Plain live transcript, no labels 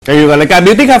จะอยู่กับรายการ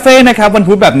Beauty Cafe นะครับวัน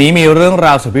พุธแบบนี้มีเรื่องร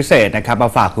าวสุดพิเศษนะครับมา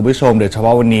ฝากคุณผู้ชมโดยเฉพา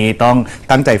ะวันนี้ต้อง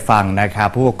ตั้งใจฟังนะครับ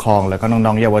ผู้ปกครองแล้วก็น้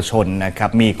องๆเยาวชนนะครับ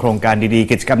มีโครงการดี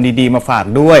ๆกิจกรรมดีๆมาฝาก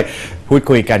ด้วยพูด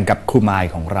คุยกันกับครูมาย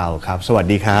ของเราครับสวัส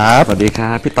ดีครับสวัสดีค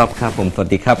รับพี่ต๊อบครับผมสวัส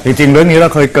ดีครับจริงๆเรื่องนี้เรา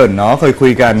เคยเกริ่นเนาะเคยคุ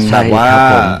ยกันแบบว่า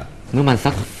เมื่อมัน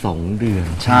สัก2 เดือน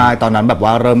ใช่ตอนนั้นแบบ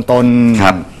ว่าเริ่มต้น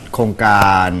โครงกา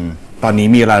รตอนนี้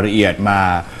มีรายละเอียดมา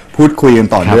พูดคุยกัน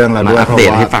ต่อเนื่องแล้วด้วยเพราะ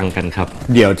ว่าให้ฟังกันครับ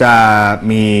เดี๋ยวจะ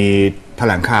มีแถ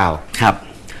ลงข่าวครับ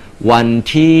วัน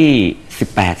ที่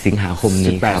18 สิงหาคม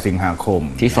นี้18 สิงหาคม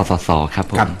ที่สสสครับ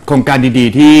ผมโครงการดี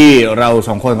ๆที่เรา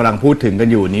2 คนกำลังพูดถึงกัน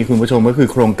อยู่นี้คุณผู้ชมก็คือ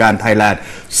โครงการ Thailand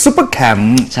Super Camp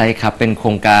ใช่ครับเป็นโคร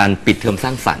งการปิดเทอมสร้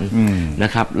างสรรค์น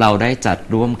ะครับเราได้จัด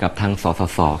ร่วมกับทางสส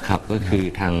สครับก็คือ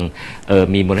ทาง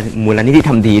มีมูลนิธิ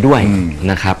ทำดีด้วย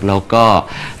นะครับแล้ว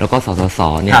ก็สสส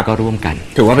เนี่ยก็ร่วมกัน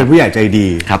ถือว่าเป็นผู้ใหญ่ใจดี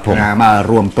นะมา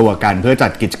รวมตัวกันเพื่อจั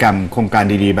ดกิจกรรมโครงการ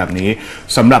ดีๆแบบนี้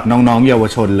สำหรับน้องๆเยาว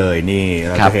ชนเลยนี่เ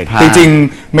ราจะเห็นจริง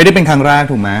ๆไม่ได้เป็นครั้งแรก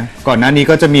ถูกไหมก่อนหน้านี้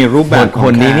ก็จะมีรูปแบบค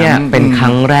นนี้เนี่ยเป็นค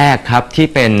รั้งแรกครับที่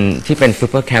เป็นซู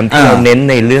เปอร์แคมป์ที่เราเน้น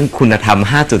ในเรื่องคุณธรรม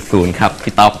 5.0 ครับ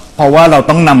พี่ต๊อบเพราะว่าเรา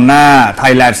ต้องนำหน้า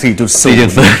Thailand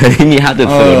 4.0 ที่มี 5.0 ครั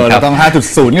บเราต้อง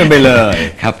 5.0 กันไปเลย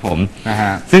ครับผม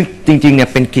ซึ่งจริงๆเนี่ย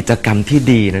เป็นกิจกรรมที่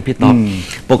ดีนะพี่ต๊อบ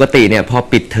ปกติเนี่ยพอ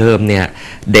ปิดเทอมเนี่ย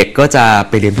เด็กก็จะ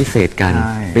ไปเรียนพิเศษกัน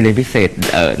ไปเรียนพิเศษ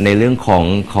ในเรื่องข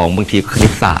องบางทีคณิ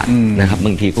ตศาสตร์นะครับบ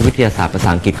างทีก็วิทยาศาสตร์ภาษ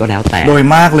าอังกฤษก็แล้วแต่โดย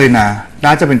มากเลยนะ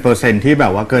น่าจะเป็นเปอร์เซ็นต์ที่แบ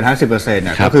บว่าเกิน 50% เ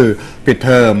นี่ยก็คือปิดเท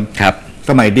อม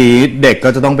สมัยดีเด็กก็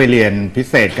จะต้องไปเรียนพิ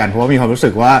เศษกันเพราะว่ามีความรู้สึ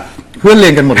กว่าเพื่อนเรี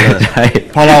ยนกันหมดเลย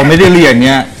พอเราไม่ได้เรียนเ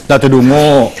นี่ยเราจะดูโง่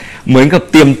เหมือนกับ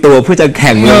เตรียมตัวเพื่อจะแ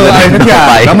ข่งเลยอะไรทุกอย่าง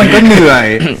แล้วมันก็เหนื่อย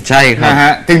ใช่ครับนะฮ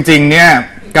ะจริงๆเนี่ย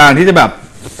การที่จะแบบ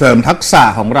เสริมทักษะ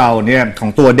ของเราเนี่ยขอ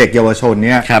งตัวเด็กเยาวชนเ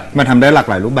นี่ยมันทำได้หลาก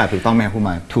หลายรูปแบบถูกต้องไหมครับคุณหม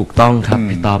ายถูกต้องครับ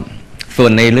พี่ต๊อบส่ว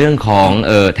นในเรื่องของ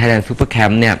Thailand Super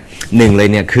Camp เนี่ยหนึ่งเลย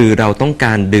เนี่ยคือเราต้องก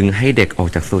ารดึงให้เด็กออก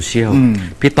จากโซเชียล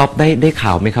พี่ต๊อบได้ข่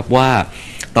าวไหมครับว่า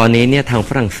ตอนนี้เนี่ยทางฝ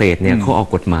รั่งเศสเนี่ยเขาออก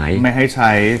กฎหมายไม่ให้ใ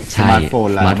ช้สมาร์ทโฟน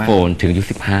แล้วสมาร์ทโฟนถึงอายุ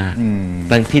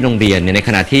15ตั้งที่โรงเรียนเนี่ยในข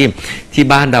ณะที่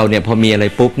บ้านเราเนี่ยพอมีอะไร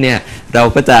ปุ๊บเนี่ยเรา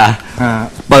ก็จะ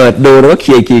เปิดดูแล้วก็เค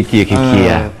ลี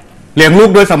ยร์เลี้ยงลูก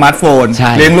ด้วยสมาร์ทโฟน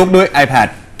เลี้ยงลูกด้วย iPad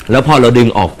แล้วพอเราดึง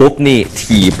ออกปุ๊บนี่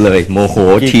ถีบเลยโมโห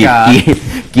ถีบ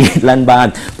กีดลั่นบ้าน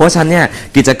เพราะฉะนั้นเนี่ย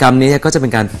กิจกรรมนี้ก็จะเป็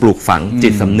นการปลูกฝังจิ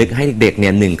ตสำนึกให้เด็กๆเนี่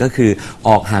ยหนึ่งก็คืออ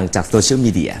อกห่างจากโซเชียล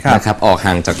มีเดียนะครับออก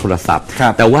ห่างจากโทรศัพท์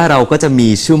แต่ว่าเราก็จะมี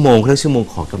ชั่วโมง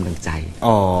ขอกำลังใจ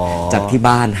จากที่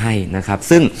บ้านให้นะครับ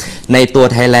ซึ่งในตัว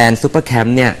Thailand Super Camp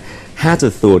เนี่ย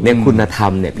5.0 เนี่ยคุณธรร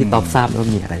มเนี่ยพี่ต๊อบทราบว่า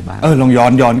มีอะไรบ้างลอง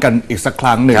ย้อนกันอีกสักค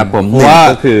รั้งหนึ่งเพราะว่า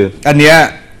ก็คืออันเนี้ย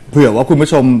เผื่อว่าคุณผู้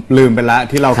ชมลืมไปแล้ว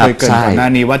ที่เราเคยเกริ่นก่อนหน้า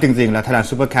นี้ว่าจริงๆแล้ว Thailand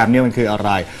Super Camp เนี่ยมันคืออะไร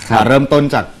เริ่มต้น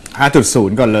จาก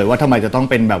 5.0 ก่อนเลยว่าทำไมจะต้อง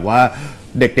เป็นแบบว่า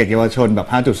เด็กๆเยาวชนแบบ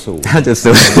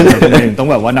 5.0 ต้อง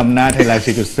แบบว่านำหน้า Thailand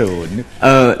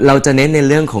 4.0 เราจะเน้นใน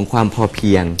เรื่องของความพอเ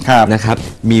พียงนะครับ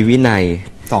มีวินัย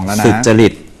2แล้วนะสุจริ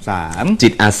ต3จิ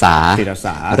ตอาสา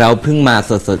เราเพิ่งมา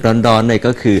สดๆร้อนๆเลย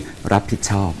ก็คือรับผิด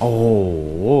ชอบโอ้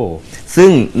ซึ่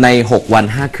งใน6 วัน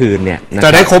 5 คืนเนี่ยจะ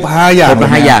ได้ครบ5อย่างครบ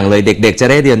5อย่างเลยเด็กๆจะ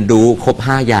ได้เรียนรู้ครบ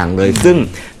5อย่างเลยซึ่ง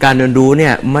การเรียนรู้เนี่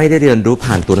ยไม่ได้เรียนรู้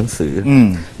ผ่านตัวหนังสือ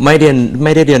ไม่ไ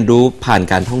ด้เรียนรู้ผ่าน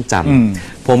การท่องจ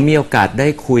ำผมมีโอกาสได้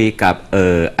คุยกับ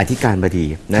อธิการบดี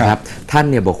นะครับท่าน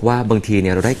เนี่ยบอกว่าบางทีเ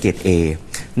นี่ยเราได้เกรด A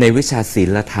ในวิชาศี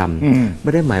ลธรรมไ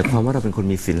ม่ได้หมายความว่าเราเป็นคน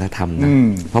มีศีลธรรมนะ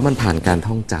เพราะมันผ่านการ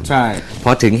ท่องจำพ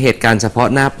อถึงเหตุการณ์เฉพาะ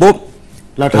หน้าปุ๊บ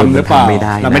เราทำหรือเปล่า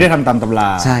เราไม่ได้ทำตามตำรา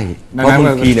ใช่เพราะบ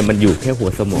างทีเนี่ยมันอยู่แค่หัว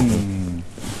สมอง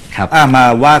ครับมา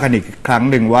ว่ากันอีกครั้ง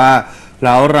หนึ่งว่าแ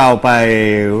ล้วเราไป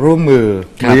ร่วมมือ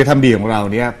วิทยาธรรมดีของเรา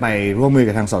เนี่ยไปร่วมมือ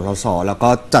กับทางสสสแล้วก็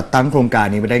จัดตั้งโครงการ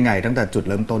นี้ไปได้ไงตั้งแต่จุด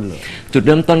เริ่มต้นเลยจุดเ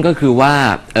ริ่มต้นก็คือว่า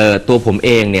ตัวผมเอ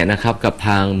งเนี่ยนะครับกับท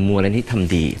างมูลนิธิท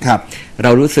ำดีเร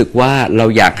ารู้สึกว่าเรา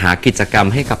อยากหากิจกรรม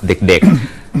ให้กับเด็ก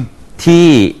ๆ ที่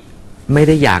ไม่ไ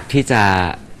ด้อยากที่จะ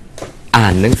อ่า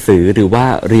นหนังสือหรือว่า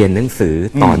เรียนหนังสือ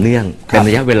ต่อเนื่องเป็นร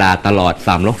ะยะเวลาตลอด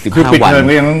315 วัน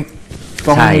ก็ยัง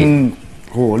ต้อง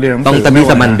เรียนต้องตะมี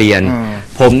ตะมันเรียน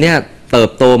ผมเนี่ยเติ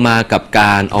บโตมากับก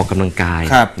ารออกกำลังกาย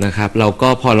นะครับเราก็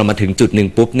พอเรามาถึงจุดหนึ่ง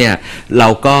ปุ๊บเนี่ยเรา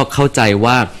ก็เข้าใจ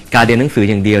ว่าการเรียนหนังสือ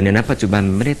อย่างเดียวเนี่ยนะปัจจุบัน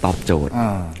ไม่ได้ตอบโจทย์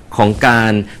ของกา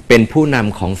รเป็นผู้น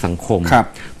ำของสังคม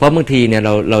เพราะบางทีเนี่ย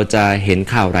เราจะเห็น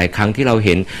ข่าวหลายครั้งที่เราเ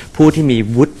ห็นผู้ที่มี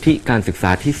วุฒิการศึกษ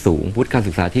าที่สูงวุฒิการ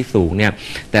ศึกษาที่สูงเนี่ย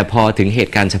แต่พอถึงเห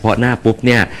ตุการณ์เฉพาะหน้าปุ๊บเ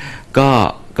นี่ย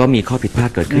ก็มีข้อผิดพลาด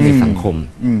เกิดขึ้นในสังคม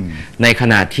ในข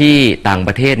ณะที่ต่างป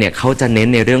ระเทศเนี่ยเขาจะเน้น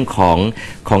ในเรื่องขอ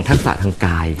งทักษะทางก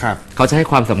ายเขาจะให้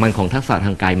ความสำคัญของทักษะท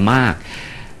างกายมาก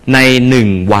ใน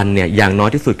1วันเนี่ยอย่างน้อย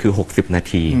ที่สุดคือ60นา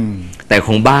ทีแต่ข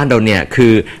องบ้านเราเนี่ยคื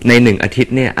อใน1อาทิต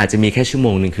ย์เนี่ยอาจจะมีแค่ชั่วโม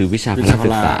งนึงคือวิชาพละศึ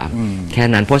กษาแค่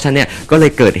นั้นเพราะฉะนั้นเนี่ยก็เล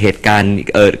ยเกิดเหตุการณ์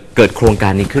เกิดโครงกา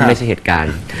รนี้ขึ้นไม่ใช่เหตุการ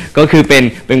ณ์ก็คือเ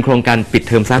ป็นโครงการปิด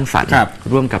เทอมสร้างสรรค์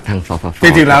ร่วมกับทางสสสจ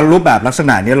ริงๆแล้วรูปแบบลักษ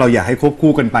ณะนี้เราอยากให้ควบ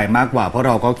คู่กันไปมากกว่าเพราะเ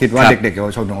ราก็คิดว่าเด็กๆเยาว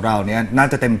ชนของเราเนี่ยน่า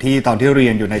จะเต็มที่ตอนที่เรี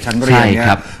ยนอยู่ในชั้นเรียนเนี่ย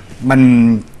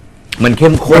มันเข้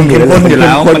มข้นอยู่แล้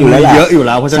วมันเยอะอยู่แ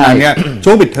ล้วเพราะฉะนั้นเนี่ย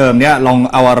ช่วงปิดเทอมเนี่ยลอง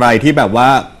เอาอะไรที่แบบว่า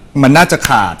มันน่าจะข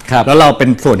าดแล้วเราเป็น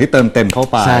ส่วนที่เติมเต็มเข้า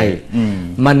ไปใช่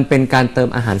มันเป็นการเติม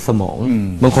อาหารสมอง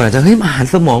บางคนอาจจะเฮ้ยอาหาร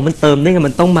สมองมันเติมได้ไง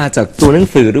มันต้องมาจากตัวหนัง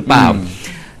สือหรือเปล่า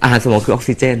อาหารสมองคือออก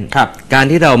ซิเจนการ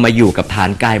ที่เรามาอยู่กับฐา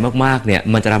นกายมากๆเนี่ย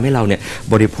มันจะทำให้เราเนี่ย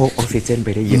บริโภคออกซิเจนไป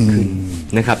ได้เยอะขึ้น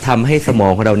นะครับทำให้สมอ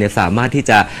งของเราเนี่ยสามารถที่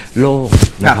จะโล่ง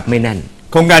นะครับไม่แน่น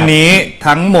โครงการนี้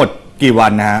ทั้งหมดกี่วั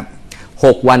นนะฮะ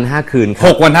6 วัน 5 คืนครับ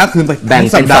6 วัน 5 คืนแบ่ง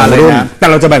เป็น2รุ่นแต่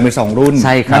เราจะแบ่งเป็น2รุ่นใ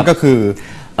ช่ครับนั่นก็คือ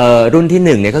รุ่นที่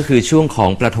1เนี่ยก็คือช่วงของ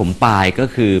ประถมปลายก็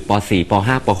คือป .4 ป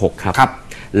 .5 ป .6 ครับ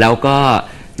แล้วก็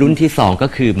รุ่นที่2ก็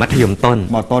คือมัธยมต้น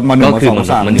ม.ต้นม.1 ม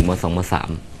.2 ม.1 ม.2 ม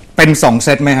.3 เป็น2เซ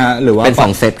ตไหมฮะหรือว่าเป็น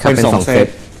2เซตครับเป็น2เซต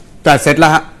แต่เซ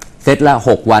ตละ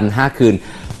6 วัน 5 คืน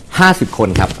50 คน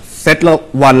ครับเซตละ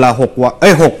วันละ6 วัน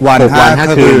6 วัน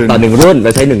 5 คืนต่อ1รุ่นเร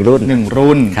าใช้1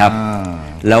รุ่นครับ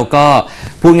แล้วก็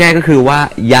พูดง่ายก็คือว่า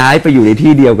ย้ายไปอยู่ใน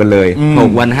ที่เดียวกันเลย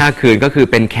6 วัน 5 คืนก็คือ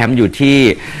เป็นแคมป์อยู่ที่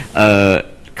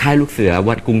ค่ายลูกเสือ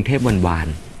วัดกรุงเทพวาน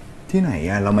ที่ไหน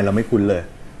อ่ะเราไม่คุ้นเลย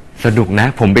สนุกนะ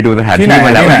ผมไปดูสถานที่ม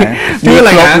าแล้วชื่ออะไ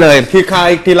รนะเลยที่ค่าย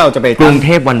ที่เราจะไปกรุงเท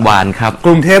พวานครับก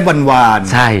รุงเทพวาน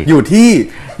ใช่อยู่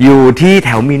ที่แถ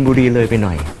วมีนบุรีเลยไปห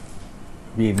น่อย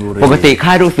ปกติ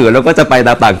ค่ายลูกเสือเราก็จะไป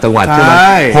ต่างจังหวัดใช่ไหม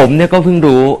ผมเนี่ยก็เพิ่ง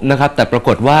รู้นะครับแต่ปราก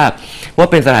ฏว่า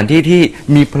เป็นสถานที่ที่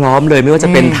มีพร้อมเลยไม่ว่าจะ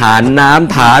เป็นฐานน้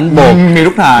ำฐานบกมี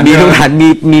ทุกฐาน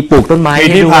มีปลูกต้นไม้ให้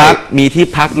ด้วยมีที่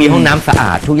พักมีห้องน้ำสะอ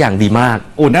าดทุกอย่างดีมาก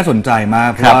โอ้น่าสนใจมาก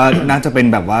เพราะว่าน่าจะเป็น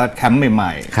แบบว่าแคมป์ให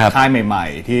ม่ๆค่ายใหม่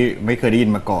ๆที่ไม่เคยได้ยิ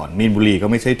นมาก่อนมีนบุรีก็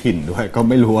ไม่ใช่ถิ่นด้วยก็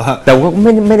ไม่รู้ว่าแต่ว่า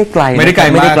ไม่ได้ไก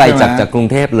ลจากกรุง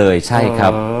เทพเลยใช่ครั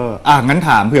บงั้นถ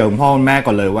ามเผื่อคุณพ่อคุณแม่ก่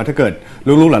อนเลยว่าถ้าเกิด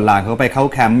ลูกๆหลานๆเขาไปเข้า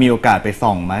แคมป์มีโอกาสไปส่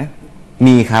องไหม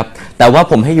มีครับแต่ว่า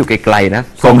ผมให้อยู่ไกลๆนะ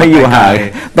ผมให้อยู่ห่าง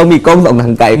ต้องมีกล้องส่องท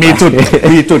างไกลมี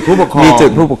จุดผู้ปกครองมีจุ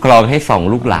ดผู้ปกครองให้ส่อง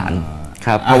ลูกหลานค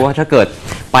รับเพราะว่าถ้าเกิด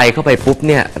ไปเข้าไปปุ๊บ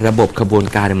เนี่ยระบบขบวน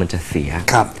การมันจะเสีย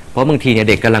เพราะบางทีเนี่ย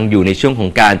เด็กกำลังอยู่ในช่วงของ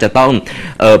การจะต้อง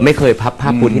ไม่เคยพับผ้า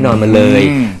ปูที่นอนมาเลย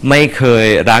ไม่เคย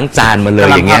ล้างจานมาเลย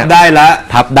อย่างเงี้ยพับได้แ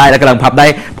ล้วกำลังพับได้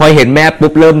พอเห็นแม่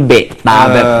ปุ๊บเริ่มเบะตา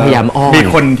แบบพยายามอ้อนมี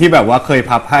คนที่แบบว่าเคย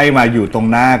พับให้มาอยู่ตรง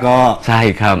หน้าก็ใช่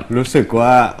ครับรู้สึกว่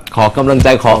าขอกำลังใจ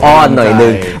ขออ้อนหน่อยนึ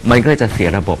งมันก็จะเสีย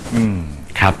ระบบ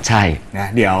ครับใช่นะ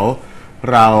เดี๋ยว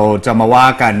เราจะมาว่า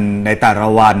กันในแต่ละ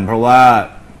วันเพราะว่า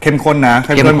เข้มข้นนะเ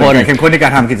ข้มข้นในกา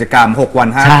รทำกิจกรรม6 วัน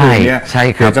 5 คืนเนี่ย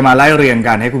เดี๋ยวจะมาไล่เรียง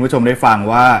กันให้คุณผู้ชมได้ฟัง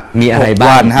ว่ามีอะไร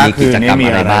บ้าง5 คืนนี้มี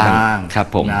อะไรบ้างครับ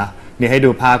ผมนะนี่ให้ดู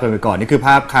ภาพกันไปก่อนนี่คือภ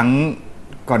าพครั้ง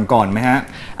ก่อนไหมฮะ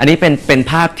อันนี้เป็น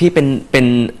ภาพที่เป็น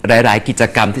หลายๆกิจ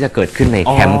กรรมที่จะเกิดขึ้นใน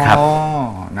แคมป์ครับ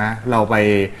นะเราไป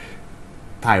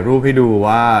ถ่ายรูปให้ดู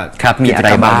ว่ามีอะไร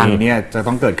บ้างเนี่ยจะ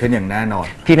ต้องเกิดขึ้นอย่างแน่นอน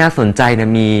ที่น่าสนใจนะ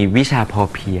มีวิชาพอ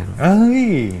เพียง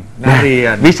น่าเรีย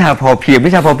นวิชาพอเพี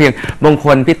ยงบางค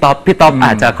นพี่ต๊อบอ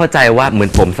าจจะเข้าใจว่าเหมือ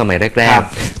นผมสมัยแรก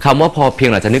ๆคำว่าพอเพียง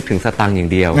เราจะนึกถึงสตางค์อย่าง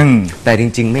เดียวแต่จ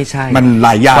ริงๆไม่ใช่มันหล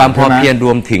ายอย่างความพอเพียงร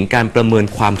วมถึงการประเมิน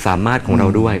ความสามารถของเรา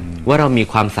ด้วยว่าเรามี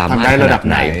ความสามารถระดับ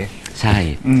ไหนใช่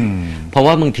เพราะ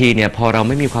ว่าบางทีเนี่ยพอเรา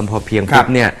ไม่มีความพอเพียงปุ๊บ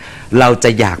เนี่ยเราจะ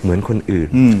อยากเหมือนคนอื่น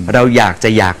เราอยา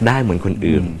กได้เหมือนคน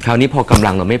อื่นคราวนี้พอกำ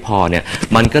ลังเราไม่พอเนี่ย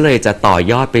มันก็เลยจะต่อ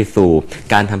ยอดไปสู่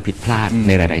การทำผิดพลาดใ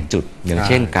นหลายๆจุดอย่างเ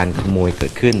ช่นการขโมยเกิ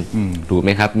ดขึ้นถูกไห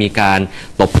มครับมีการ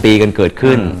ตบตีกันเกิด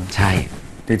ขึ้นใช่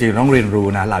จริงๆต้องเรียนรู้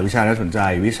นะหลายวิชาน่าสนใจ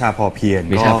วิชาพอเพียง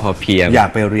อยาก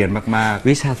ไปเรียนมากๆ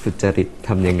วิชาสุจริตท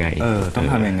ำยังไงต้อง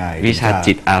ทำยังไงวิชา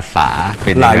จิตอาสาเ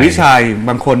ป็นหลายวิชา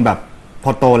บางคนแบบพ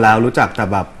อโตแล้วรู้จักแต่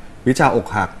แบบวิชาอก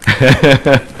หัก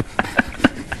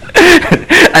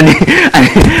อั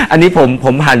นนี้ผ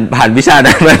มผ่านวิชา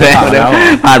นั้นมาแล้ว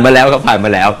ผ่านมาแ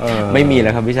ล้วไม่มีแล้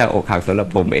วครับวิชาอกหักสำหรับ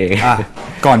ผมเอง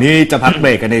ก่อนที่จะพักเบร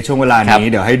กกันในช่วงเวลานี้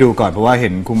เดี๋ยวให้ดูก่อนเพราะว่าเห็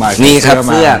นคุณมานี่ครับเ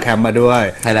สื้อแคมป์มาด้วย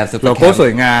โลโก้ส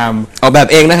วยงามออกแบบ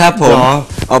เองนะครับผม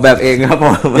ออกแบบเองครับผ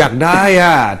มอยากได้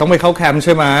ต้องไปเข้าแคมป์ใ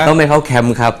ช่ไหมต้องไปเข้าแคม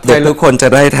ป์ครับเด็กทุกคนจะ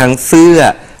ได้ทั้งเสื้อ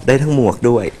ได้ทั้งหมวก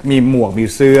ด้วยมีหมวกมี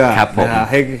เสื้อนะ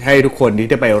ให้ทุกคนที่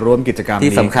จะไปร่วมกิจกรรมนี้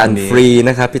ที่สำคัญฟรี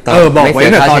นะครับพี่ต๊อบบอกไว้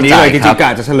ในตอนนี้เลยจริงๆก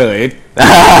ะจะเฉลย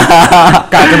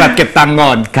กะจะแบบเก็บตังค์ก่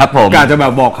อนครับผมกะจะแบ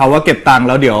บบอกเขาว่าเก็บตังค์แ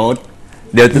ล้วเดี๋ยว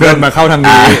เดี๋ยวเดินมาเข้าทาง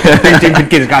นี้จริงๆเป็น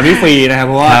กิจกรรมที่ฟรีนะครับเ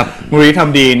พราะว่า ครับ มูลนิธิท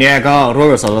ำดีเนี่ยก็ร่วม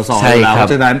กับสสส ใช่ แล้ว ครับ เพรา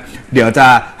ะฉะนั้นเดี๋ยวจะ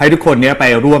ให้ทุกคนเนี่ยไป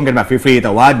ร่วมกันแบบฟรีๆแ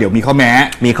ต่ว่าเดี๋ยวมีข้อแม้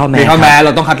มีข้อแม้ เร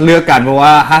าต้องคัดเลือกกันเพราะว่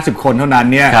า50 คนเท่านั้น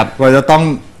เนี่ย ครับ เราจะต้อง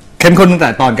เข้มข้นตั้งแต่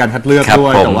ตอนการคัดเลือก ครับ ด้ว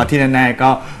ย ผม แต่ว่าที่แน่ๆก็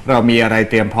เรามีอะไร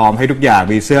เตรียมพร้อมให้ทุกอย่าง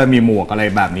มีเสื้อมีหมวกอะไร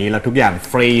แบบนี้แล้วทุกอย่าง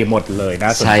ฟรีหมดเลยน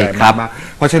ะสน ใช่ ใจ ครับ มาก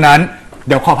ๆเพราะฉะนั้นเ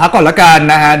ดี๋ยวขอพักก่อนละกัน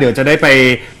นะฮะเดี๋ยวจะได้ไป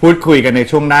พูดคุยกันใน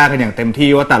ช่วงหน้ากันอย่างเต็มที่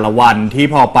ว่าแต่ละวันที่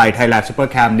พอไป Thailand Super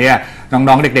Camp เนี่ยน้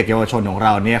องๆเด็กๆเยาวชนของเร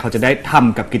าเนี่ยเขาจะได้ท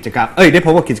ำกับกิจกรรมได้พ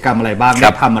บกับกิจกรรมอะไรบ้าง ครั ไ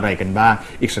ด้ บ ทำอะไรกันบ้าง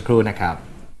อีกสักครู่นะครับ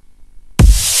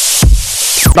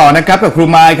ต่อนะครับกับครู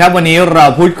ไม้ครับวันนี้เรา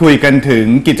พูดคุยกันถึง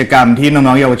กิจกรรมที่น้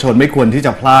องๆเยาวชนไม่ควรที่จ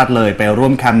ะพลาดเลยไปร่ว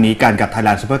มแคมป์นี้กันกับ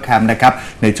Thailand Super Camp นะครับ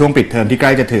ในช่วงปิดเทอมที่ใก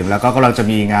ล้จะถึงแล้วก็กำลังจะ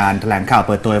มีงานแถลงข่าวเ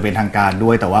ปิดตัวเป็นทางการด้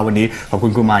วยแต่ว่าวันนี้ขอบคุ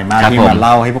ณครูไม้มาก ครับ ที่ ผม มาเ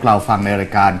ล่าให้พวกเราฟังในรา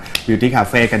ยการ Beauty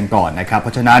Cafe กันก่อนนะครับเพร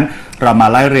าะฉะนั้นเรามา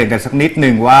ไล่เรียงกันสักนิดห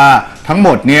นึ่งว่าทั้งหม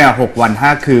ดเนี่ย6 วัน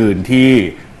 5 คืนที่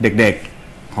เด็กๆ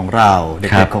ของเราเ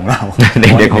ด็กๆของเรา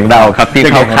เด็กๆของเราครับที่ เด็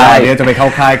กๆ เข้า ของ ค่าย เราเนี่ยจะไปเข้า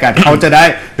ค่ายกัน เขาจะได้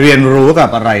เรียนรู้กับ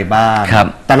อะไรบ้าง ครับ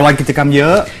แต่ละวันกิจกรรมเยอ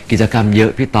ะ กิจกรรมเยอ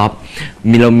ะพี่ต๊อบ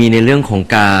เรามีในเรื่องของ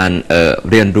การ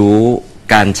เรียนรู้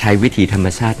การใช้วิถีธรรม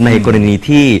ชาติในกรณี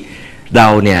ที่เรา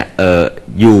เนี่ย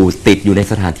อยู่ติดอยู่ใน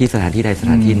สถานที่ใดส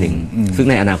ถานที่หนึ่ง ซึ่ง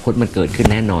ในอนาคตมันเกิดขึ้น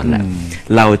แน่นอนแหละ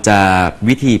เราจะ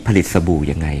วิธีผลิตสบู่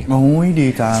ยังไง โอ้ยดี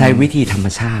จัง ใช้วิธีธรรม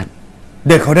ชาติ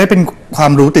เด็กเขาได้เป็นควา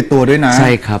มรู้ติดตัวด้วยนะ ใ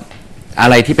ช่ครับ อะ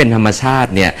ไรที่เป็นธรรมชาติ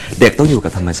เนี่ยเด็กต้องอยู่กั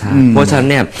บธรรมชาติ เพราะฉะนั้น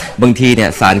เนี่ยบางทีเนี่ย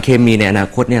สารเคมีในอนา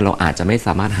คตเนี่ยเราอาจจะไม่ส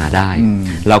ามารถหาได้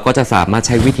เราก็จะสามารถใ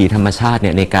ช้วิถีธรรมชาติเ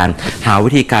นี่ยในการหาวิ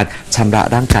ธีการชำระ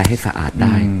ร่างกายให้สะอาดไ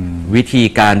ด้ วิธี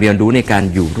การเรียนรู้ในการ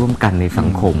อยู่ร่วมกันในสัง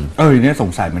คม เนี่ยส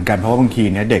งสัยเหมือนกันเพราะว่าบางที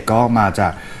เนี่ยเด็กก็มาจา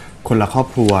กคนละครอบ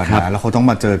ครัว ครับ นะแล้วเขาต้อง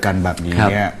มาเจอกันแบบนี้ ครั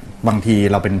บ เนี่ยบางที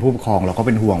เราเป็นผู้ปกครองเราก็เ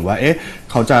ป็นห่วงว่าเอ๊ะ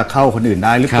เขาจะเข้าคนอื่นไ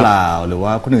ด้หรือเปล่า หรือว่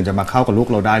าคนอื่นจะมาเข้ากับลูก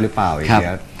เราได้หรือเปล่าอย่างเ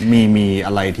งี้ยมีอ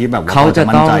ะไรที่แบบว่า เขาจะ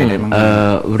มั่ ต้ น อง ใจได้บ้างไหม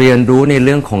เรียนรู้ในเ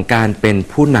รื่องของการเป็น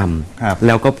ผู้น ครับ ำแ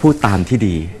ล้วก็พูดตามที่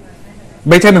ดี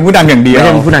ไม่ใช่เป็นผู้นำอย่างเดียว ไม่ใ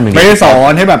ช่เป็นผู้นำอย่างเดียว ไม่ได้สอ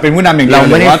นให้แบบเป็นผู้นำอย่างเดียว เรา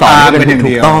ไม่ได้ หว่ สอนให้ ตาม เป็น อย่าง ถู เ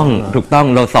ดี ก ยว ต้อง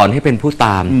เราสอนให้เป็นผู้ต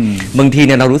าม บางทีเ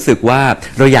นี่ยเรารู้สึกว่า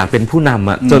เราอยากเป็นผู้นำ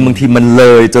อ่ะจนบางทีมันเล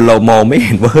ยจนเรามองไม่เ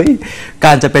ห็นว่าเฮ้ยก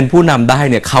ารจะเป็นผู้นำได้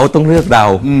เนี่ยเขาต้องเลือกเรา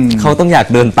เขาต้องอยาก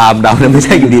เดินตามเราแล้วไม่ใ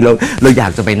ช่อยู่ดีเราอยา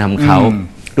กจะไปนำเขา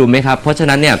ถูกไหมครับ เพราะฉะ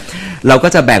นั้นเนี่ยเราก็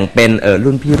จะแบ่งเป็น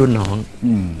รุ่นพี่รุ่นน้อง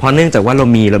เพราะเนื่องจากว่าเรา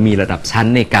มีระดับชั้น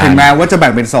ในการ ถึงแม้ว่าจะแบ่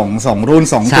งเป็นสองรุ่น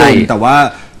2 ใช่ กลุ่มแต่ว่า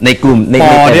ในกลุ่มใน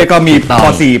ปอเนี่ยก็มี ถูต้อง ป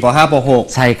 .4 ป .5 ป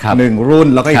 .6 ใช่ครับ 1 รุ่น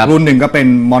แล้วก็อี ครั ก บ รุ่นหนึ่งก็เป็น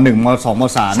ม .1 ม .2 ม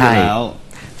 .3 อยู่แล้ว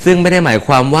ซึ่งไม่ได้หมายค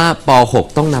วามว่าป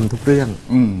 .6 ต้องนำทุกเรื่อง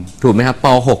ถูกไหมครับป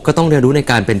 .6 ก็ต้องเรียนรู้ใน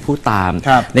การเป็นผู้ตาม ค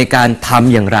รับ ในการท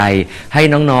ำอย่างไรให้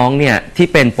น้องๆเนี่ยที่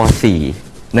เป็นป .4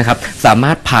 นะครับสาม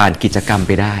ารถผ่านกิจกรรมไ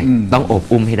ปได้ ต้องอบ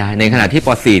อุ้มให้ได้ ในขณะที่ป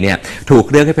 .4 เนี่ยถูก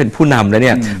เลือกให้เป็นผู้นำแล้วเ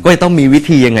นี่ยก็จะต้องมีวิ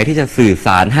ธียังไงที่จะสื่อส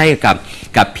ารให้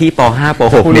กับพี่ป .5 ป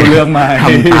 .6 เนี่ย พูดรู้เรื่องไหม ท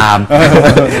ำตาม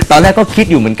ตอนแรกก็คิด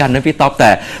อยู่เหมือนกันนะพี่ต๊อบ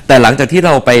แต่หลังจากที่เ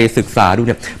ราไปศึกษาดูเ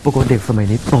นี่ยปรากฏเด็กสมัย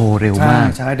นี้โตเร็ว ใช่ มาก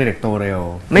ใช่เด็กโตเร็ว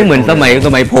ไม่เหมือนส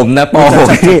มัยผมนะป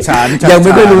 .6 นี่ จัด ยังไ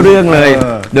ม่ได้รู้เรื่องเลย เอ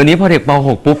อ เดี๋ยวนี้พอเด็กป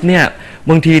 .6 ปุ๊บเนี่ย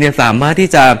บางทีเนี่ยสามารถที่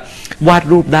จะวาด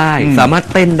รูปได้ สามารถ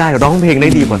เต้นได้ร้องเพลงได้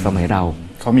ดีกว่าสมัยเรา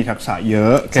เขามีทักษะเยอ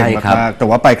ะเก่ง ใช่ครับ มากๆแต่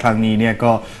ว่าไปครั้งนี้เนี่ย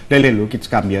ก็ได้เรียนรู้กิจ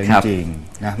กรรมเยอะจ ครับ ริง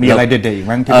ๆนะมีอะไรเด็ดๆอีก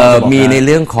บ้างที่เราจะบอก มีใน ได้ เ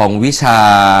รื่องของวิ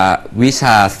ช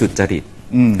าสุจริต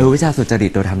วิชาสุจริ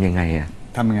ตเราทำยังไงอะ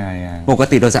ทำยังไงอ่ะ ปก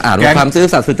ติเราจะอ่าน แก๊ ว่าง ความซื่อ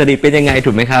สัตย์สุจริตเป็นยังไง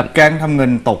ถูกไหมครับ แก๊งทำเงิ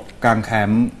นตกกลางแค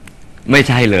มป์ ไม่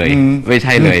ใช่เลยไม่ใ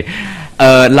ช่เลย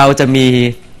เราจะมี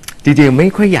จริงๆไม่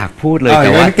ค่อยอยากพูดเลย แ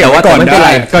ต่ว่า เกี่ยวว่าก่อน ไม่เป็นไ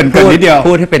ร ได้เกรินนิดเดียว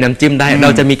พูดให้เป็นน้ำจิ้มได้ เรา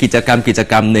จะมีกิจกร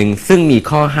รมหนึ่งซึ่งมี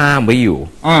ข้อห้ามไว้อยู่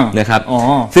นะครับ อ๋อ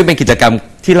ซึ่งเป็นกิจกรรม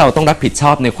ที่เราต้องรับผิดช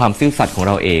อบในความซื่อสัตย์ของเ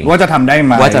ราเอง ว่าจะทำได้ไห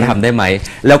ม ว่าจะทำได้ไหม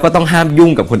แล้วก็ต้องห้ามยุ่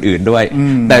งกับคนอื่นด้วย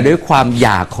แต่ด้วยความอย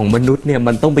ากของมนุษย์เนี่ย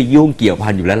มันต้องไปยุ่งเกี่ยวพั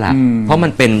นอยู่แล้วล่ะเพราะมั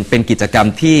นเป็นกิจกรรม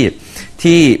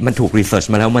ที่มันถูกรีเสิร์ช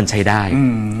มาแล้วมันใช้ได้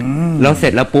แล้วเสร็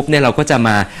จแล้วปุ๊บเนี่ยเราก็จะ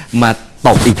มาต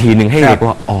บอีกทีหนึ่งให้ ครับ เด็ก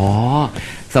ว่าอ๋อ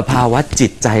สภาวะจิ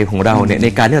ตใจของเราเนี่ยใน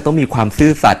การที่เราต้องมีความซื่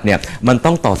อสัตย์เนี่ยมันต้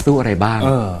องต่อสู้อะไรบ้าง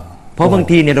เพราะบาง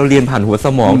ทีเนี่ยเราเรียนผ่านหัวส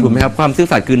มองถูกไหมครับความซื่อ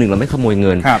สัตย์คือหนึ่งเราไม่ขโมยเ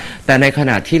งิน ครับ แต่ในข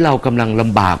ณะที่เรากำลังล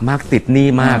ำบากมากติดหนี้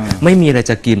มาก ไม่มีอะไร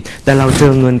จะกิน แต่เราเจ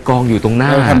อเงินกองอยู่ตรงหน้า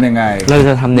เราทำยังไง เราจ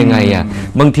ะทำยังไงอ่ะ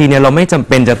บางทีเนี่ยเราไม่จำเ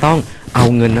ป็นจะต้องเอา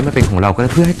เงินนั้นมาเป็นของเราก็ได้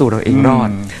เพื่อให้ตัวเราเองรอด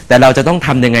แต่เราจะต้องท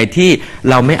ำยังไงที่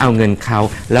เราไม่เอาเงินเขา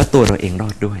แล้วตัวเราเองรอ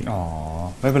ดด้วย อ๋อ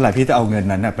ไม่เป็นไรพี่จะเอาเงิน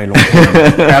นั้นน่ะไปลงทุน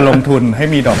การลงทุนให้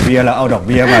มีดอกเบี้ยแล้วเอาดอกเ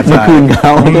บี้ยมา มา จ่าย คืนเข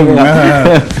าใช่ไหมครับ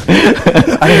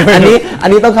อัน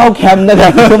นี้ต้องเข้าแคมป์นะครั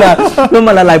บเพื่อม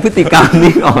าละลายพฤติกรรม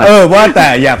นี้ก่อน ว่าแต่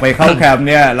อยากไปเข้าแคมป์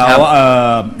เนี่ย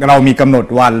เรามีกำหนด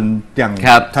วันอย่าง ค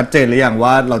รับ ชัดเจนหรือยัง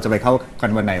ว่าเราจะไปเข้ากั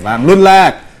นวันไหนบ้างรุ่นแร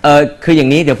ก คืออย่า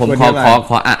งนี้เดี๋ยวผมข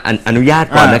ออนุญาต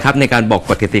ก่อนนะครับในการบอก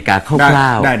กฎกติกาคร่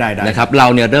าวๆนะครับเรา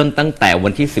เนี่ยเริ่มตั้งแต่วั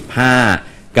นที่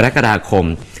15 กรกฎาคม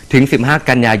ถึง15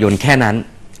 กันยายนแค่นั้น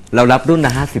เรารับรุ่นล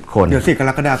ะ50 คนเดี๋ยว10 ก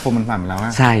รกฎาคมมันผ่านไปแล้วน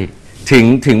ะใช่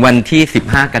ถึงวันที่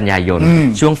 15 กันยายน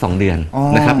ช่วง2 เดือน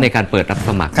นะครับในการเปิดรับส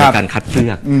มัครในการคัดเลื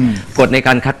อกกฎในก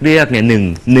ารคัดเลือกเนี่ยห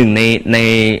นึ่งใ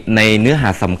นเนื้อหา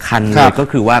สำคัญเลยก็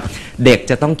คือว่าเด็ก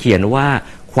จะต้องเขียนว่า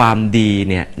ความดี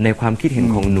เนี่ยในความคิดเห็น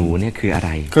ของหนูเนี่ยคืออะไร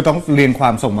คือต้องเรียนควา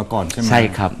มส่งมาก่อนใช่ไหมใช่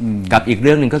ครับกับอีกเ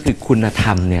รื่องหนึ่งก็คือคุณธร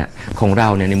รมเนี่ยของเรา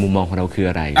เนี่ยในมุมมองของเราคือ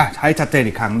อะไรให้ชัดเจน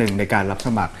อีกครั้งหนึ่งในการรับส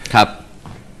มัครครับ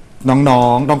น้อ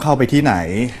งๆต้องเข้าไปที่ไหน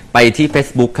ไปที่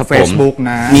Facebook ครับผม Facebook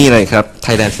นะนี่เลยครับ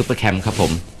Thailand Super Camp ครับผ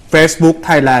ม Facebook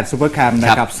Thailand Super Camp นะ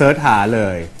ครับเซิร์ชหาเล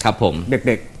ยครับผมเ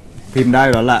ด็กๆพิมพ์ได้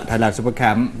แล้วล่ะ Thailand Super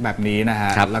Camp แบบนี้นะฮ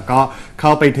ะแล้วก็เข้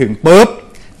าไปถึงปุ๊บ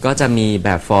ก็จะมีแบ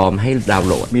บฟอร์มให้ดาวน์โ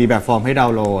หลดมีแบบฟอร์มให้ดาว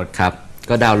น์โหลดครับ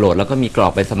ก็ดาวน์โหลดแล้วก็มีกรอ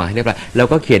กไปสมัครให้เรียบร้อยแล้ว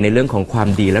ก็เขียนในเรื่องของความ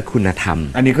ดีและคุณธรรม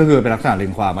อันนี้ก็คือเป็นลักษณะเรีย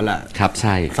นความนั่นแหละครับใ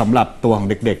ช่สำหรับตัวของ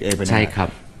เด็กๆเองเป็นใช่ครับ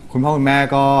คุณพ่อคุณแม่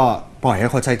ก็ปล่อยให้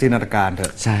เขาใช้จินตนาการเถอ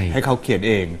ะใช่ให้เขาเขียน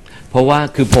เองเพราะว่า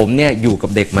คือผมเนี่ยอยู่กับ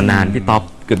เด็กมานานพี่ต๊อบ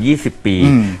เกือบ20 ปี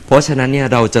เพราะฉะนั้นเนี่ย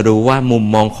เราจะรู้ว่ามุม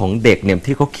มองของเด็กเนี่ย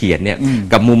ที่เขาเขียนเนี่ย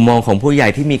กับมุมมองของผู้ใหญ่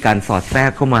ที่มีการสอดแทร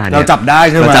กเข้ามาเนี่ยเราจับได้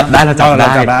ใช่ไหมเราจับไ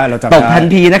ด้ตกทัน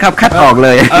ทีนะครับคัดออกเล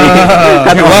ย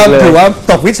ถือว่า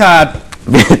ตกวิชา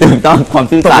ถูกต้องความ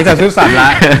ซื่อสัตย์ซื่อสัตย์ละ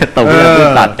ตกความซื่อ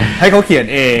สัตย์ให้เขาเขียน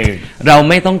เองเรา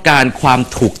ไม่ต้องการความ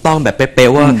ถูกต้องแบบเป๊ะ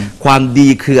ๆว่าความดี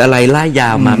คืออะไรไล่ยา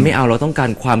วมาไม่เอาเราต้องการ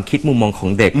ความคิดมุมมองของ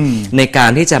เด็กในการ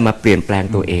ที่จะมาเปลี่ยนแปลง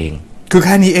ตัวเองคือแ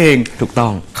ค่นี้เองถูกต้อ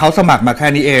งเขาสมัครมาแค่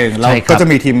นี้เองเราก็จะ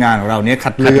มีทีมงานของเราเนี่ยคั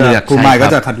ดเลือกครูไมค์ก็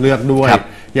จะคัดเลือกด้วย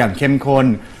อย่างเข้มข้น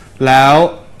แล้ว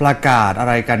ประกาศอะ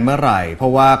ไรกันเมื่อไหร่เพรา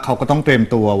ะว่าเขาก็ต้องเตรียม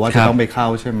ตัวว่าจะต้องไปเข้า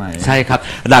ใช่ไหมใช่ครับ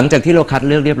หลังจากที่เราคัดเ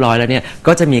ลือกเรียบร้อยแล้วเนี่ย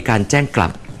ก็จะมีการแจ้งกลั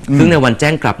บซึ่งในวันแจ้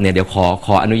งกลับเนี่ยเดี๋ยวข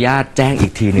ออนุญาตแจ้งอี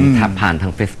กทีหนึ่งผ่านทา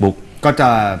ง Facebook ก็จะ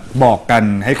บอกกัน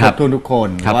ให้ครบถ้วนทุกคน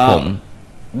ว่า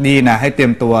นี่นะให้เตรีย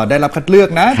มตัวได้รับคัดเลือก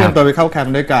นะเตรียมตัวไปเข้าแคม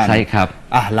ป์ด้วยกันใช่ครับ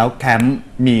แล้วแคมป์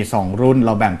มี2รุ่นเร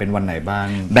าแบ่งเป็นวันไหนบ้าง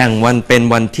แบ่งวันเป็น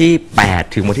วันที่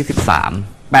8ถึงวันที่8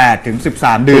ถึง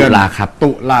13เดือน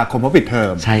ตุลาคมเพราะปิดเทอ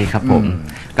มใช่ครับผม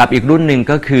กับอีกรุ่นหนึ่ง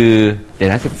ก็คือเดี๋ยว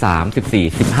นะ13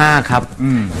 14 15ครับ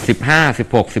15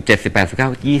 16 17 18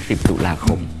 19 20ตุลาค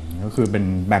มก็คือเป็น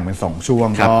แบ่งเป็น2ช่วง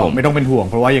ก็ไม่ต้องเป็นห่วง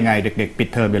เพราะว่ายังไงเด็กๆปิด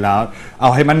เทอมไปแล้วเอา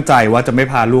ให้มั่นใจว่าจะไม่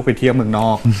พาลูกไปเที่ยวเมืองนอ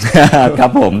กครั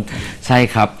บผมใช่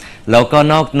ครับแล้วก็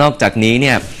นอกจากนี้เ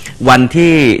นี่ยวัน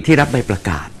ที่รับใบประ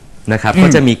กาศนะครับก็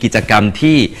จะมีกิจกรรม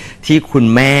ที่คุณ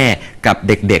แม่กับ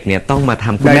เด็กๆเนี่ยต้องมาท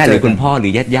ำคุณแม่หรือคุณพ่อหรื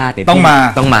อญาติๆเนี่ยต้อ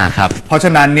งมาครับเพราะฉ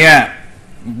ะนั้นเนี่ย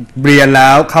เรียนแล้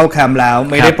วเข้าแคมป์แล้ว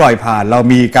ไม่ได้ปล่อยผ่านเรา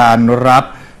มีการรับ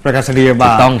ประกาศนียบั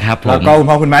ตรต้องครับแล้วก็คุณ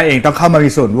พ่อคุณแม่เองต้องเข้ามามี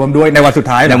ส่วนร่วมด้วยในวันสุด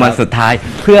ท้าย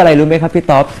เพื่ออะไรรู้ไหมครับพี่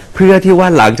ต๊อบเพื่อที่ว่า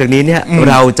หลังจากนี้เนี่ย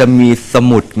เราจะมีส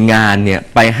มุดงานเนี่ย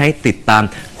ไปให้ติดตาม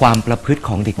ความประพฤติข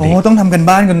องเด็กๆต้องทำกัน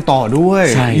บ้านกันต่อด้วย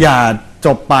อย่าจ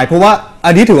บไปเพราะว่า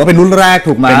อันนี้ถือว่าเป็นรุ่นแรก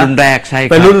ถูกไหมเป็นรุ่นแรกใช่ครั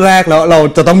บเป็นรุ่นแรกแล้วเรา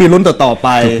จะต้องมีรุ่นต่อๆไป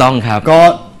ถูกต้องครับก็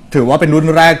ถือว่าเป็นรุ่น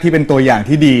แรกที่เป็นตัวอย่าง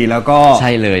ที่ดีแล้วก็ใ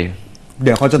ช่เลยเ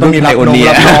ดี๋ยวเขาจะต้องมีรับน้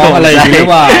องอะไรอย่างนี้หรือ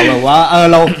เปล่าแบบว่า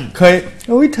เราเคย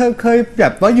เธอเคยแบ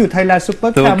บว่าอยู่ Thailand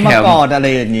Super Camp มาก่อนอะไร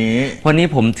อย่างนี้เพราะนี้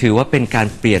ผมถือว่าเป็นการ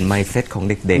เปลี่ยน mindset ของ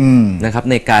เด็กๆนะครับ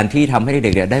ในการที่ทำให้เด็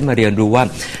กๆได้มาเรียนรู้ว่า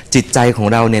จิตใจของ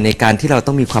เราเนี่ยในการที่เรา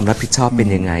ต้องมีความรับผิดชอบเป็น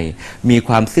ยังไงมีค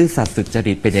วามซื่อสัตย์สุจ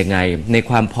ริตเป็นยังไงใน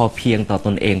ความพอเพียงต่อต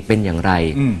นเองเป็นอย่างไร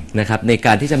นะครับในก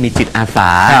ารที่จะมีจิตอาสา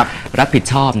รับผิด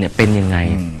ชอบเนี่ยเป็นยังไง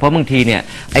เพราะบางทีเนี่ย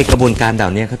ไอกระบวนการเหล่า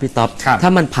นี้ครับพี่ต๊อบถ้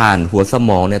ามันผ่านหัวส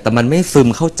มองเนี่ยแต่มันไม่ซึม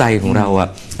เข้าใจของเราอะ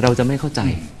เราจะไม่เข้าใจ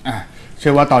เ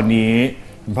ชื่อว่าตอนนี้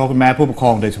คุณพ่อคุณแม่ผู้ปกคร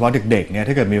องโดยเฉพาะเด็กๆเนี่ย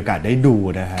ถ้าเกิดมีโอกาสได้ดู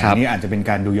นะฮะนี่อาจจะเป็น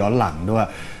การดูย้อนหลังด้วย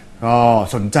ก็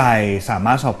สนใจสาม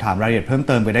ารถสอบถามรายละเอียดเพิ่มเ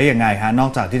ติมไปได้ยังไงฮะนอ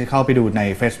กจากที่จะเข้าไปดูใน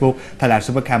Facebook Thailand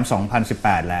Super Camp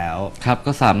 2018 แล้วครับ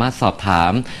ก็สามารถสอบถา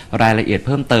มรายละเอียดเ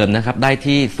พิ่มเติมนะครับได้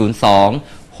ที่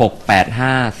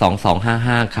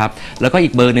 02-685-2255 ครับแล้วก็อี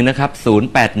กเบอร์หนึ่งนะครับ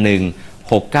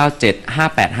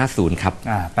 081-697-5850 ครับ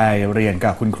ไปเรียน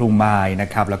กับคุณครูไมค์นะ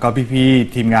ครับแล้วก็พี่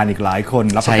ๆทีมงานอีกหลายคน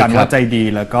รับประกันว่าใจดี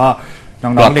แล้วก็น้อ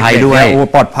งๆเด็กๆด้วย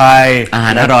ปลอดภัยอาห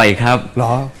ารอร่อยครับหร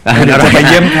ออาหารอร่อยไป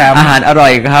เยี่ยมแคมป์อาหารอร่อ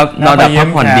ยครับนอนหลับพัก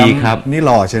ผ่อนดีครับนี่ห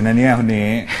ล่อเชียวนะเนี่ยคนนี้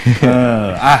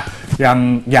ยัง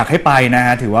อยากให้ไปนะฮ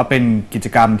ะถือว่าเป็นกิจ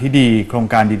กรรมที่ดีโครง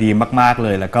การดีๆมากๆเล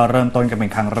ยแล้วก็เริ่มต้นกันเป็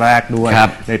นครั้งแรกด้วย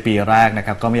ในปีแรกนะค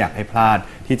รับก็ไม่อยากให้พลาด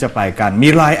ที่จะไปกันมี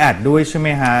LINE แอดด้วยใช่ไหม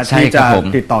ฮะที่จะ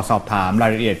ติดต่อสอบถามรา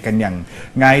ยละเอียดกันอย่าง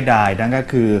ง่ายดายนั่นก็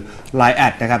คือ LINE แอ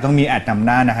ดนะครับต้องมีแอดนำห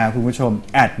น้านะฮะคุณผู้ชม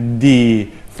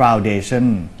 @D_Foundation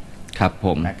ครับผ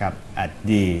มนะครับ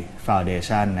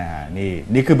 @D_Foundation นะฮะ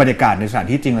นี่คือบรรยากาศในสถาน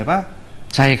ที่จริงเลยปะ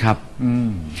ใช่ครับ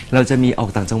เราจะมีออก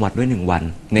ต่างจังหวัดด้วย1 วัน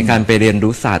ในการไปเรียน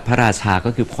รู้ศาสตร์พระราชาก็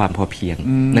คือความพอเพียง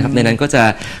นะครับในนั้น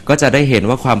ก็จะได้เห็น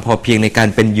ว่าความพอเพียงในการ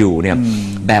เป็นอยู่เนี่ย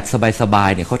แบบสบาย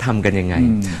ๆเนี่ยเขาทำกันยังไง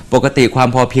ปกติความ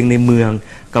พอเพียงในเมือง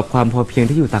กับความพอเพียง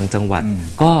ที่อยู่ต่างจังหวัด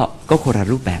ก็คนละ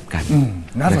รูปแบบกัน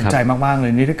น่าสนใจมากๆเล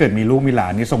ยนี่ถ้าเกิดมีลูกมีหลา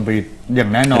นนี่ส่งไปอย่าง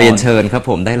แน่นอนเรียนเชิญครับ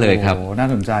ผมได้เลยครับโอ้น่า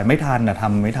สนใจไม่ทันนะท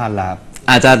ำไม่ทันแล้ว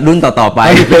อาจจะรุ่นต่อๆไป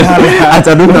อาจจ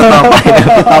ะรุ่นต่อๆไป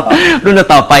รุ่น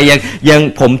ต่อๆไปยัง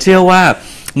ผมเชื่อว่า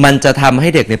มันจะทำให้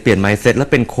เด็กเนี่ยเปลี่ยน mindset และ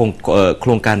เป็นโค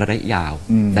รงการระยะยาว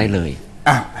ได้เลย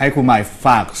ให้ครูหมายฝ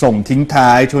ากส่งทิ้งท้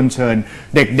ายชวนเชิญ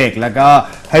เด็กๆแล้วก็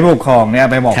ให้ผู้ปกครองเนี่ย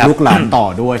ไปบอกลูกหลานต่อ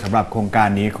ด้วยสำหรับโครงการ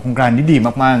นี้โครงการนี้ดี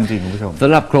มากๆจริงคุณผู้ชมส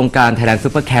ำหรับโครงการ Thailand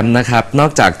Super Camp นะครับนอ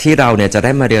กจากที่เราเนี่ยจะไ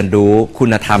ด้มาเรียนรู้คุ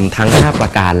ณธรรมทั้ง5ปร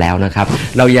ะการแล้วนะครับ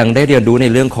เรายังได้เรียนรู้ใน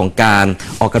เรื่องของการ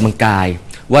ออกกำลังกาย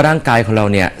ว่าร่างกายของเรา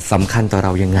เนี่ยสำคัญต่อเร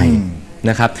ายังไง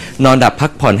นะครับนอนหลับพั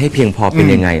กผ่อนให้เพียงพอเป็น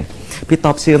ยังไงพี่ต๊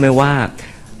อบเชื่อไหมว่า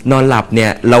นอนหลับเนี่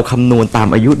ยเราคำนวณตาม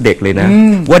อายุเด็กเลยนะ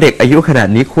ว่าเด็กอายุขนาด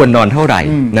นี้ควรนอนเท่าไหร่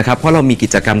นะครับเพราะเรามีกิ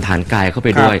จกรรมฐานกายเข้าไป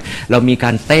ด้วยเรามีก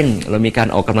ารเต้นเรามีการ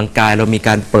ออกกำลังกายเรามีก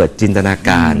ารเปิดจินตนา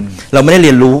การ เราไม่ได้เ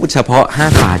รียนรู้เฉพาะ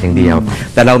5ศาสตร์อย่างเดียว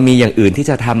แต่เรามีอย่างอื่นที่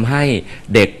จะทำให้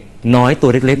เด็กน้อยตัว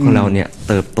เล็กๆของเราเนี่ย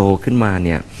เติบโตขึ้นมาเ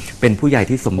นี่ยเป็นผู้ใหญ่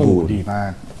ที่สมบูรณ์ดีมา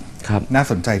กครับน่า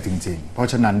สนใจจริงๆเพราะ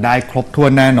ฉะนั้นได้ครบถ้ว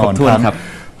นแน่นอนครับ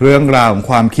เรื่องราวของ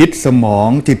ความคิดสมอง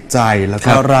จิตใจแล้ว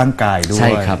ก็ร่างกายด้ว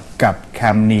ยกับแค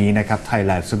มป์นี้นะครับ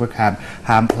Thailand Super Camp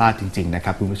ห้ามพลาดจริงๆนะค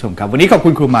รับคุณผู้ชมครับวันนี้ขอบคุ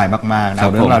ณครูหมายมากๆนะ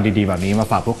เรื่องราวดีๆแบบนี้มา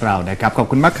ฝากพวกเรานะครับขอบ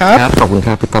คุณมากครับขอบคุณค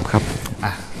รับพี่ต๊อบครับ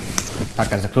พัก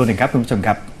กันสักครู่หนึ่งครับคุณผู้ชมค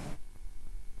รับ